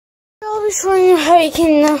I'll be showing you how you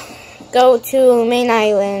can go to main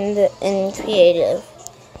island in creative.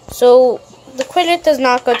 So the credit does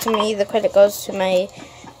not go to me, the credit goes to my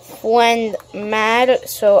friend Mad.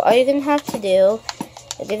 So all you're gonna have to do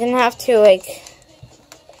is you're gonna have to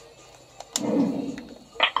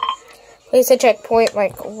place a checkpoint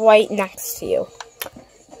right next to you.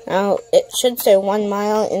 Now it should say 1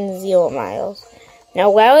 mile and 0 miles. Now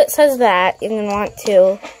while it says that,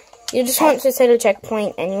 you just want to set a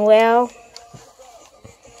checkpoint anywhere.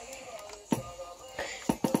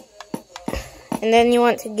 And then you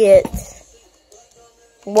want to get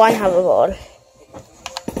 1 hoverboard.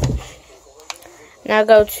 Now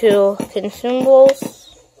go to consumables.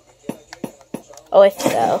 Oh, it's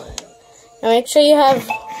go. Now make sure you have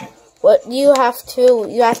what you have to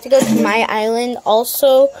go to my island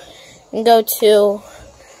also and go to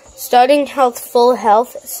starting health, full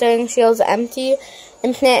health, starting shields empty,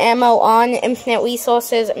 infinite ammo on, infinite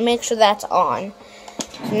resources, make sure that's on.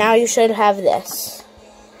 Now you should have this.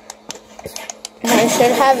 Now you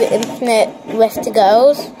should have infinite lift to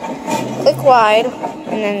goes. Click wide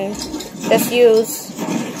and then just use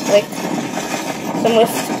some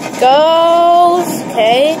lift goes,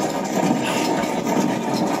 okay?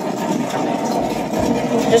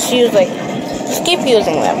 Just keep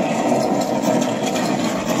using them.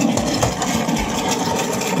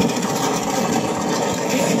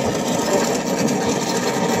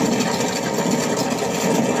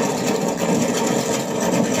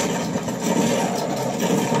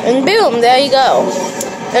 And boom, there you go.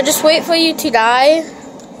 Now just wait for you to die.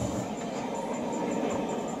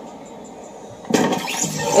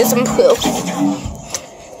 Here's some proof.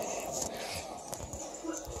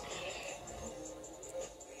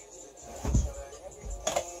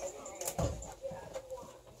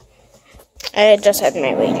 I just had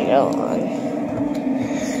my radio on.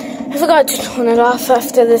 I forgot to turn it off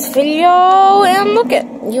after this video, and look it,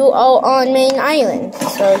 you are on main island,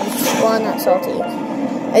 so you spawn at Salty.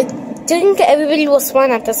 I think everybody will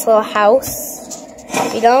spawn at this little house.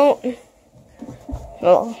 If you don't,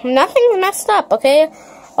 well, nothing's messed up, okay?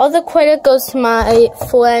 All the credit goes to my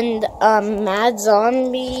friend, Mad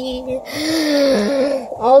Zombie.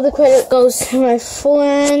 All the credit goes to my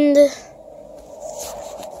friend.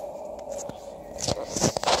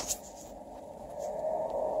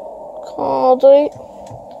 I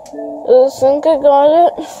think I got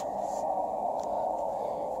it.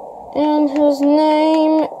 And his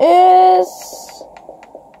name is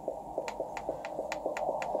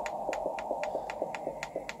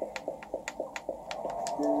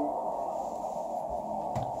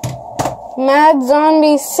Mad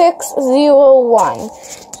Zombie 601.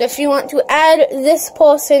 So if you want to add this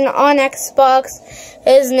person on Xbox,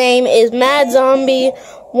 his name is Mad Zombie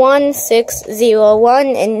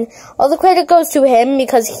 1601, and all the credit goes to him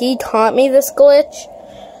because he taught me this glitch.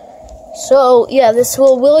 So yeah, this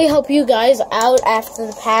will really help you guys out after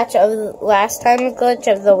the patch of the last time's glitch,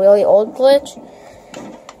 of the really old glitch.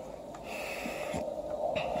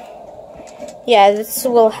 Yeah, this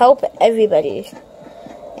will help everybody.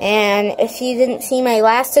 And if you didn't see my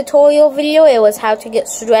last tutorial video, it was how to get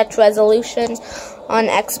stretch resolution on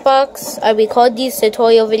Xbox. I record these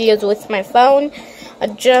tutorial videos with my phone.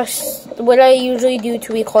 What I usually do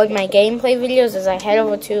to record my gameplay videos is I head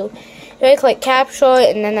over to, I click capture,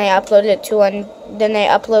 and then I upload it then I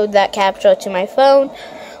upload that capture to my phone,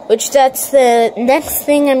 which that's the next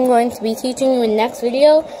thing I'm going to be teaching you in the next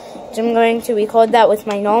video. So I'm going to record that with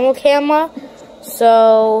my normal camera.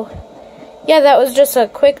 So yeah, that was just a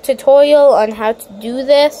quick tutorial on how to do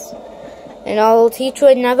this, and I'll teach you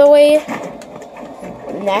another way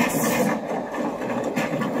next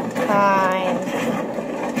time.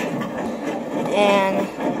 And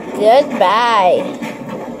goodbye.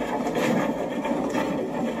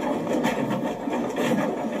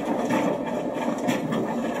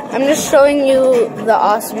 I'm just showing you the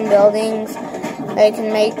awesome buildings that I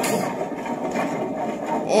can make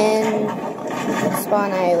in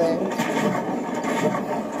Spawn Island.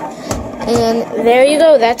 And there you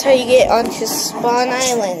go, that's how you get onto Spawn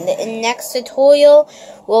Island. The next tutorial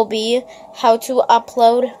will be how to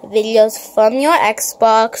upload videos from your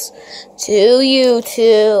Xbox to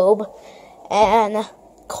YouTube. And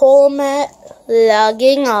Colemet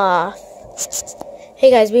logging off.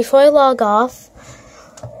 Hey guys, before I log off,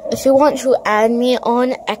 if you want to add me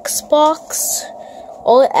on Xbox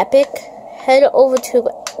or Epic, head over to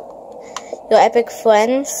your Epic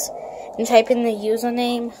friends and type in the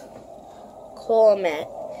username Colemet.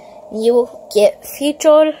 You will get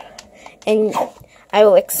featured, and I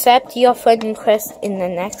will accept your friend request in the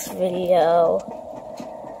next video.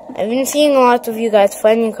 I've been seeing a lot of you guys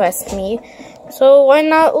friend request me, So why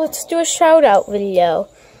not, let's do a shout out video.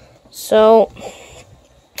 So,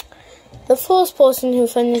 the first person who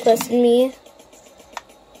friend requested me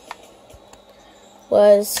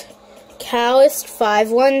was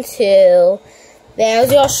Calist512.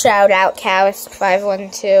 There's your shout out,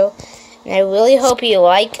 Calist512. And I really hope you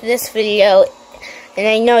like this video. And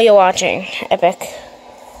I know you're watching. Epic.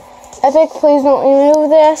 Epic, please don't remove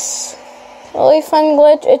this. Really fun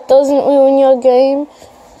glitch. It doesn't ruin your game.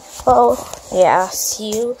 Well, yeah,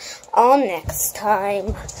 see you all next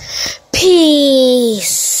time.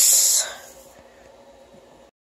 Peace.